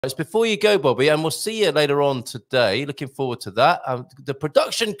Before you go, Bobby, and we'll see you later on today. Looking forward to that. The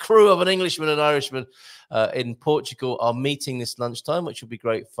production crew of An Englishman and Irishman in Portugal are meeting this lunchtime, which will be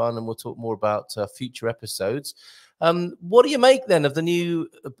great fun, and we'll talk more about future episodes. What do you make then of the new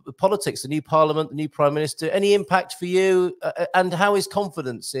politics, the new parliament, the new prime minister? Any impact for you? And how is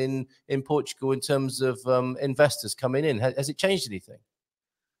confidence in Portugal in terms of investors coming in? Has it changed anything?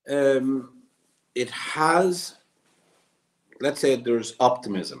 It has. Let's say there's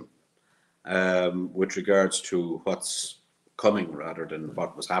optimism with regards to what's coming rather than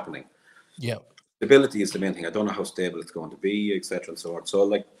what was happening. Yeah. Stability is the main thing. I don't know how stable it's going to be, etc. and so on. So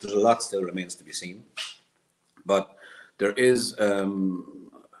like there's a lot still remains to be seen. But there is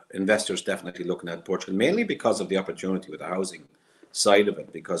investors definitely looking at Portugal, mainly because of the opportunity with the housing side of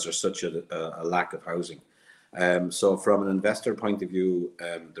it, because there's such a lack of housing. So from an investor point of view,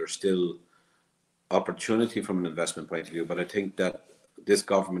 there's still opportunity from an investment point of view, but I think that this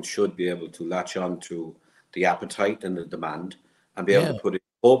government should be able to latch on to the appetite and the demand and be able to put in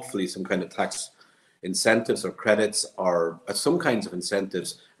hopefully some kind of tax incentives or credits or some kinds of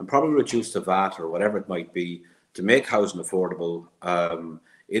incentives, and probably reduce the VAT or whatever it might be to make housing affordable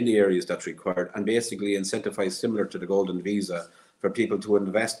in the areas that's required, and basically incentivize, similar to the golden visa, for people to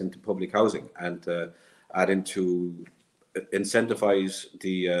invest into public housing and incentivize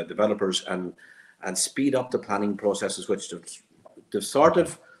the developers and speed up the planning processes, which they've sort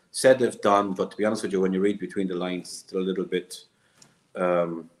of said they've done, but to be honest with you, when you read between the lines, it's still a little bit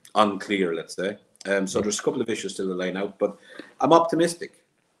unclear, let's say. So there's a couple of issues still to line out, but I'm optimistic.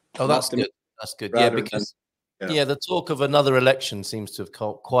 Oh, that's good. That's good. Yeah, because the talk of another election seems to have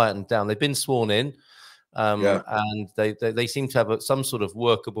quietened down. They've been sworn in, and they seem to have some sort of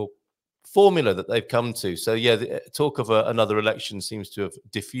workable formula that they've come to. So yeah, the talk of another election seems to have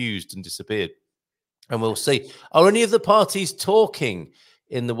diffused and disappeared. And we'll see. Are any of the parties talking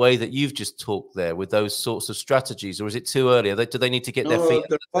in the way that you've just talked there with those sorts of strategies, or is it too early? Do they need to get their feet?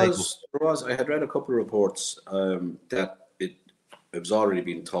 There was. I had read a couple of reports that it was already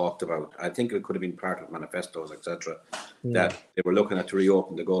been talked about. I think it could have been part of manifestos, etc. That they were looking at to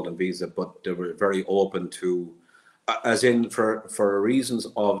reopen the golden visa, but they were very open to, as in for reasons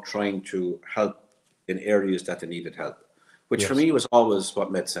of trying to help in areas that they needed help, which for me was always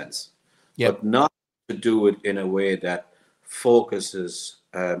what made sense. But not to do it in a way that focuses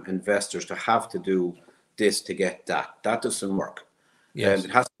investors to have to do this to get that. That doesn't work. It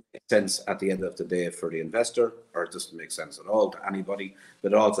has to make sense at the end of the day for the investor, or it doesn't make sense at all to anybody,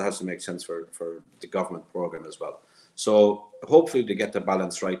 but it also has to make sense for the government program as well. So hopefully they get the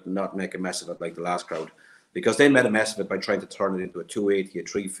balance right and not make a mess of it like the last crowd, because they made a mess of it by trying to turn it into a 280, a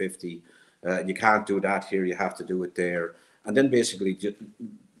 350. You can't do that here, you have to do it there. And then basically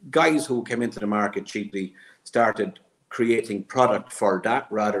guys who came into the market cheaply started creating product for that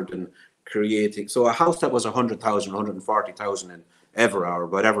rather than creating. So a house that was 100,000, 140,000 in Evora or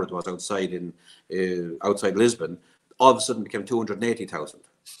whatever it was outside outside Lisbon, all of a sudden became 280,000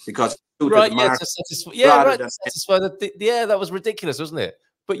 because that was ridiculous, wasn't it?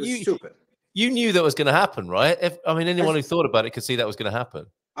 But you knew that was going to happen, right? Anyone who thought about it could see that was going to happen.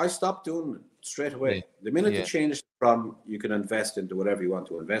 I stopped doing it straight away. The minute it changed from you can invest into whatever you want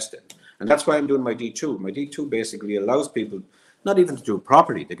to invest in. And that's why I'm doing my D2. My D2 basically allows people not even to do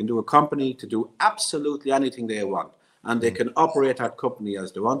property. They can do a company to do absolutely anything they want. And they can operate that company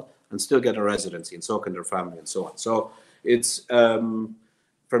as they want and still get a residency, and so can their family and so on. So it's,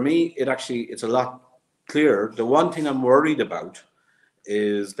 for me, it's a lot clearer. The one thing I'm worried about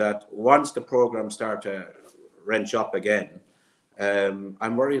is that once the programs start to wrench up again,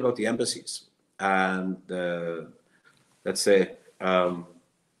 I'm worried about the embassies and let's say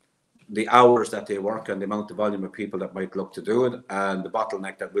the hours that they work and the amount of volume of people that might look to do it, and the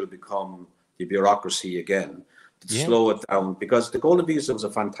bottleneck that will become the bureaucracy again to slow it down, because the golden visa was a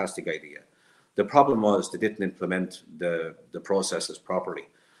fantastic idea. The problem was they didn't implement the processes properly.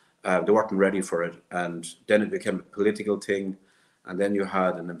 They weren't ready for it, and then it became a political thing, and then you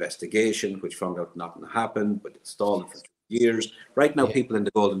had an investigation which found out nothing happened, but it stalled for 2 years. Right now, people in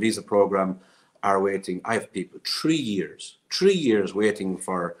the golden visa program are waiting. I have people 3 years waiting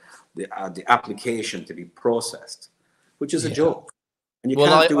for the application to be processed, which is a joke. And you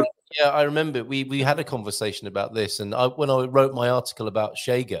can't do it. Yeah, I remember we had a conversation about this, and when I wrote my article about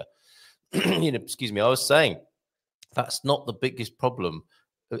Shager, excuse me, I was saying that's not the biggest problem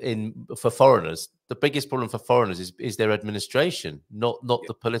for foreigners. The biggest problem for foreigners is their administration, not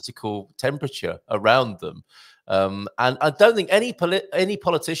the political temperature around them. And I don't think any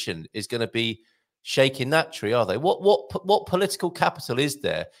politician is going to be shaking that tree, are they? What political capital is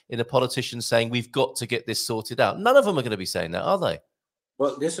there in a politician saying we've got to get this sorted out? None of them are going to be saying that, are they?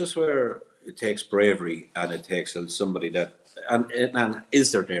 Well, this is where it takes bravery, and it takes somebody that, and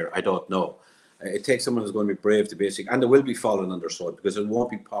is there? I don't know. It takes someone who's going to be brave to and there will be falling under sword, because it won't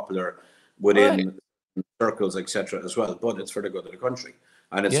be popular within circles, etc. as well. But it's for the good of the country,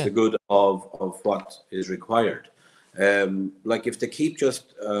 and it's the good of what is required. Like if they keep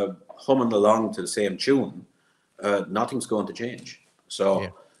just humming along to the same tune, nothing's going to change.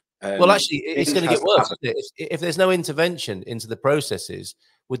 So. Well, actually, it's going to get worse. If there's no intervention into the processes,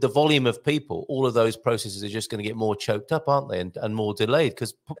 with the volume of people, all of those processes are just going to get more choked up, aren't they? And more delayed,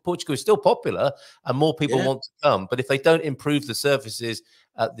 because Portugal is still popular and more people want to come. But if they don't improve the services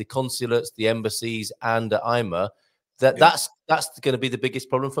at the consulates, the embassies, and at IMA, that's going to be the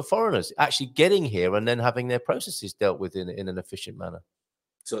biggest problem for foreigners, actually getting here and then having their processes dealt with in an efficient manner.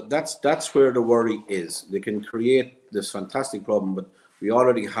 So that's where the worry is. They can create this fantastic problem, but we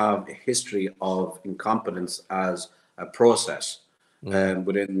already have a history of incompetence as a process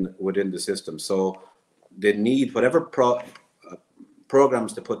within the system. So they need whatever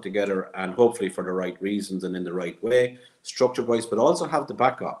programs to put together, and hopefully for the right reasons and in the right way, structure-wise, but also have the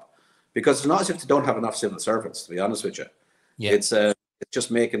backup. Because it's not as if they don't have enough civil servants, to be honest with you. It's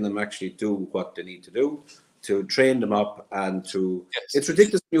just making them actually do what they need to do, to train them up, and to... It's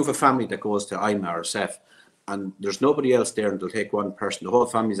ridiculous when you have a family that goes to IMA or CEF, and there's nobody else there, and they'll take one person. The whole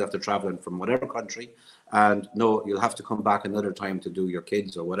family's after traveling from whatever country, and no, you'll have to come back another time to do your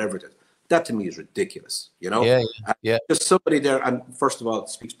kids or whatever it is. That to me is ridiculous, you know? There's somebody there, and first of all,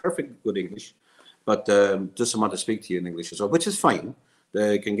 speaks perfect good English, but doesn't want to speak to you in English as well, which is fine.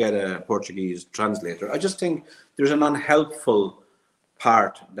 They can get a Portuguese translator. I just think there's an unhelpful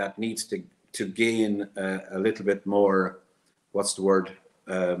part that needs to gain a little bit more, what's the word,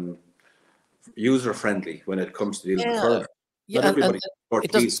 user-friendly when it comes to dealing with foreigners. Not everybody.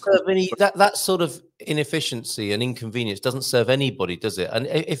 It doesn't serve any that sort of inefficiency and inconvenience doesn't serve anybody, does it? And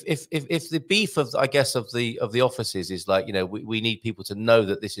if the beef of, I guess, of the offices is like, you know, we need people to know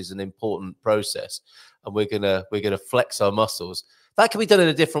that this is an important process, and we're gonna flex our muscles. That could be done in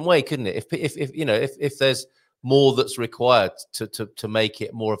a different way, couldn't it? If there's more that's required to make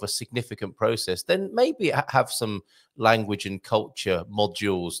it more of a significant process, then maybe have some language and culture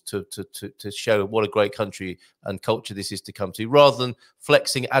modules to show what a great country and culture this is to come to, rather than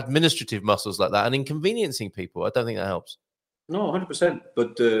flexing administrative muscles like that and inconveniencing people. I don't think that helps. No, 100%.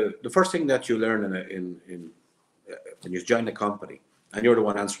 But the first thing that you learn when you join the company and you're the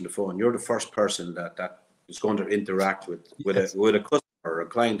one answering the phone, you're the first person that is going to interact with a customer or a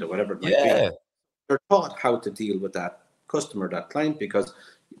client or whatever it might be. They're taught how to deal with that customer, that client, because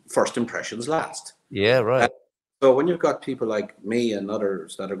first impressions last. Yeah, right. So when you've got people like me and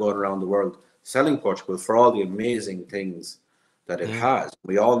others that are going around the world selling Portugal for all the amazing things that it has,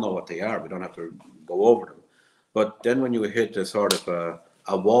 we all know what they are. We don't have to go over them. But then when you hit a sort of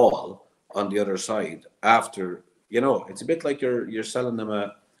a wall on the other side, after, you know, it's a bit like you're selling them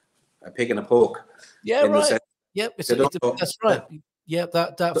a pig in a poke. Yeah, right. Yep, that's right. Yeah,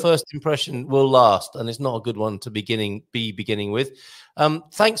 that first impression will last, and it's not a good one to be beginning with.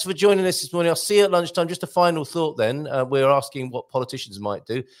 Thanks for joining us this morning. I'll see you at lunchtime. Just a final thought then. We're asking what politicians might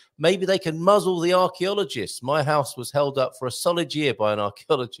do. Maybe they can muzzle the archaeologists. My house was held up for a solid year by an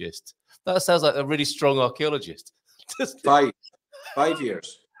archaeologist. That sounds like a really strong archaeologist. 5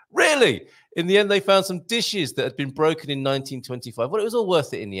 years. Really? In the end, they found some dishes that had been broken in 1925. Well, it was all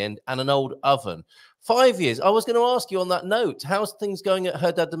worth it in the end, and an old oven. 5 years. I was going to ask you on that note, how's things going at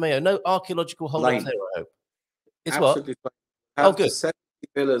Herdad de Mayo? No archaeological hold-up there, I hope. It's absolutely what? Oh, good. 70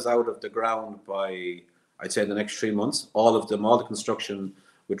 villas out of the ground by, I'd say, the next 3 months. All of them, all the construction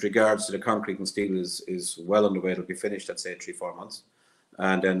with regards to the concrete and steel is well underway. It'll be finished, I'd say, 3-4 months.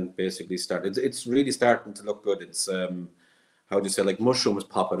 And then basically start. It's really starting to look good. It's, how do you say, like mushrooms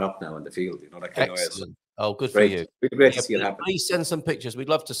popping up now in the field, you know, that kind of way. Oh, good for you. It'd be great to see it happen. Please send some pictures. We'd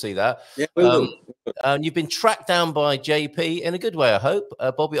love to see that. Yeah, we'll do. You've been tracked down by JP in a good way, I hope.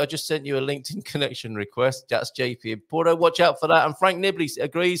 Bobby, I just sent you a LinkedIn connection request. That's JP in Porto. Watch out for that. And Frank Nibley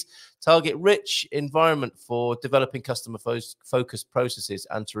agrees, target rich environment for developing customer-focused processes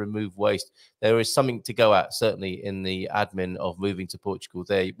and to remove waste. There is something to go at, certainly, in the admin of moving to Portugal.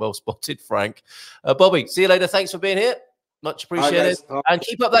 There, well spotted, Frank. Bobby, see you later. Thanks for being here. Much appreciated. And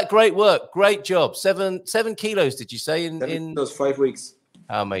keep up that great work. Great job. 7 kilos, did you say? In those 5 weeks.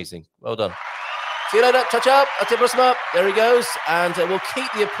 How amazing. Well done. See you later. Touch up. I'll tip us up. There he goes. And we'll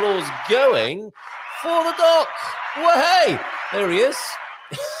keep the applause going for the doc. Well, hey, there he is.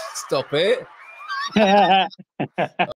 Stop it.